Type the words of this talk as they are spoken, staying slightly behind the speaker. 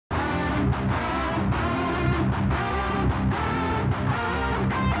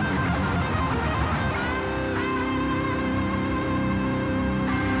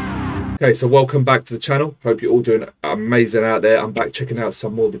Okay, so welcome back to the channel. Hope you're all doing amazing out there. I'm back checking out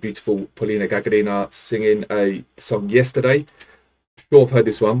some more of the beautiful Polina Gagarina singing a song yesterday. Sure, I've heard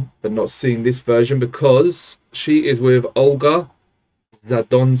this one, but not seen this version because she is with Olga,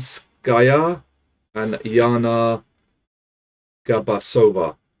 Zadonskaya, and Yana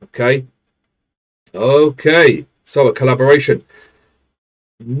Gabasova. Okay, so a collaboration.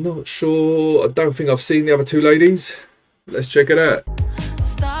 Not sure. I don't think I've seen the other two ladies. Let's check it out.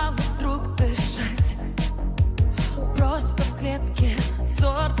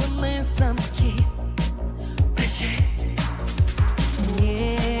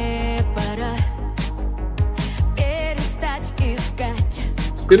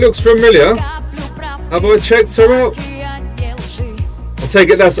 It looks familiar. Have I checked her out? I take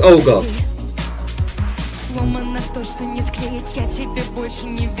it that's Olga.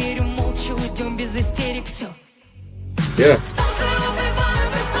 Yeah.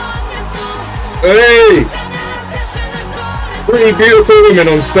 Hey! Pretty beautiful women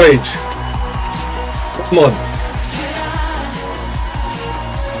on stage. Come on.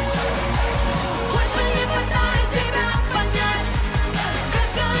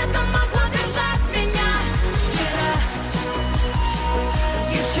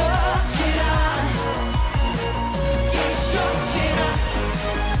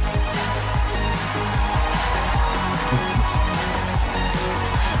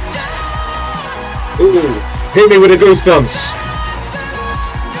 Ooh, hit me with the goosebumps.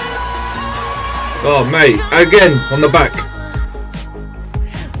 Oh, mate, again on the back.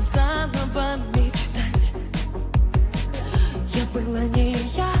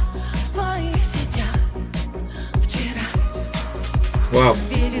 Wow.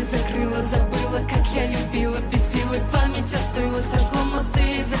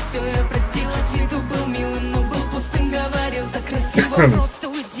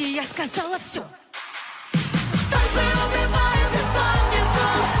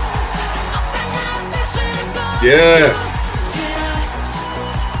 Yeah.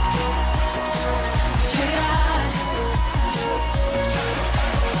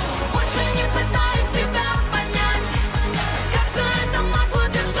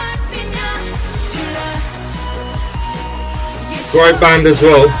 Great band as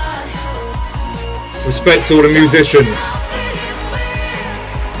well. Respect to all the musicians.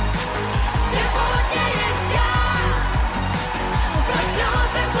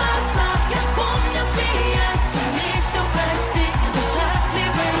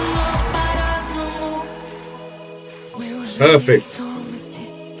 Perfect.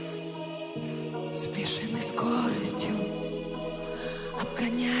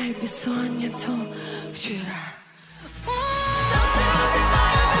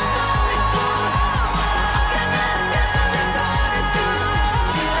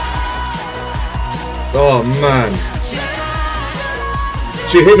 Oh man.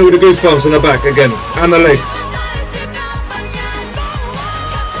 She hit me with the goosebumps in the back again. And the legs.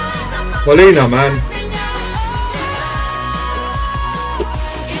 Polina, man.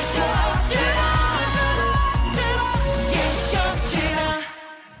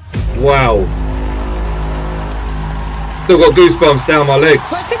 Wow. Still got goosebumps down my legs.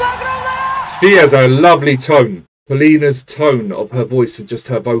 She has a lovely tone. Polina's tone of her voice and just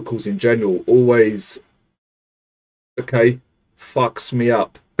her vocals in general always, okay, fucks me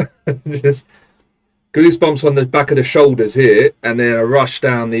up. Just goosebumps on the back of the shoulders here and then a rush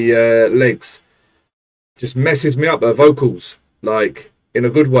down the legs. Just messes me up, her vocals, like in a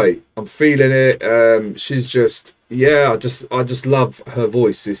good way. I'm feeling it. She's just, yeah, I just love her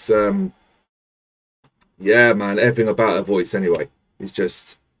voice. It's yeah, man, everything about her voice anyway is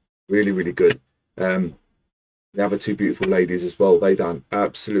just really, really good. The other two beautiful ladies as well, they done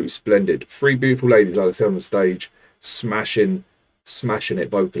absolutely splendid. Three beautiful ladies, like I said, on the stage, smashing it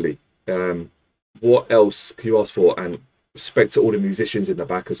vocally. What else can you ask for? And respect to all the musicians in the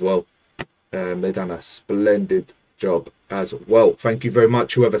back as well. They've done a splendid job as well. Thank you very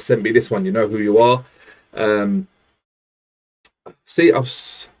much, whoever sent me this one. You know who you are. See, I've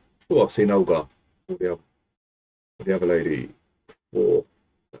seen Olga, the other lady, or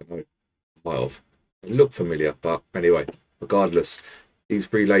I don't know, might have. They look familiar, but anyway, regardless, these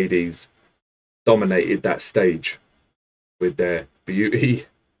three ladies dominated that stage with their beauty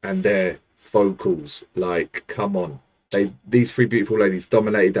and their vocals. Like, come on, these three beautiful ladies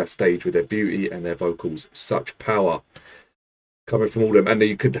dominated that stage with their beauty and their vocals. Such power coming from all of them, and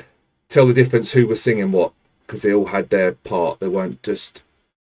you could tell the difference who was singing what, because they all had their part. They weren't just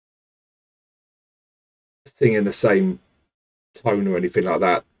singing the same tone or anything like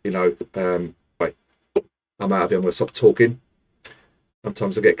that, you know. Wait, I'm out of here. I'm going to stop talking.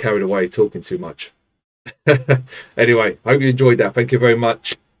 Sometimes I get carried away talking too much. Anyway, hope you enjoyed that. Thank you very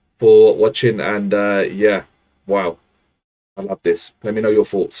much for watching. And yeah, wow, I love this. Let me know your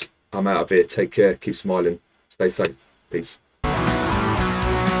thoughts. I'm out of here. Take care. Keep smiling. Stay safe. Peace.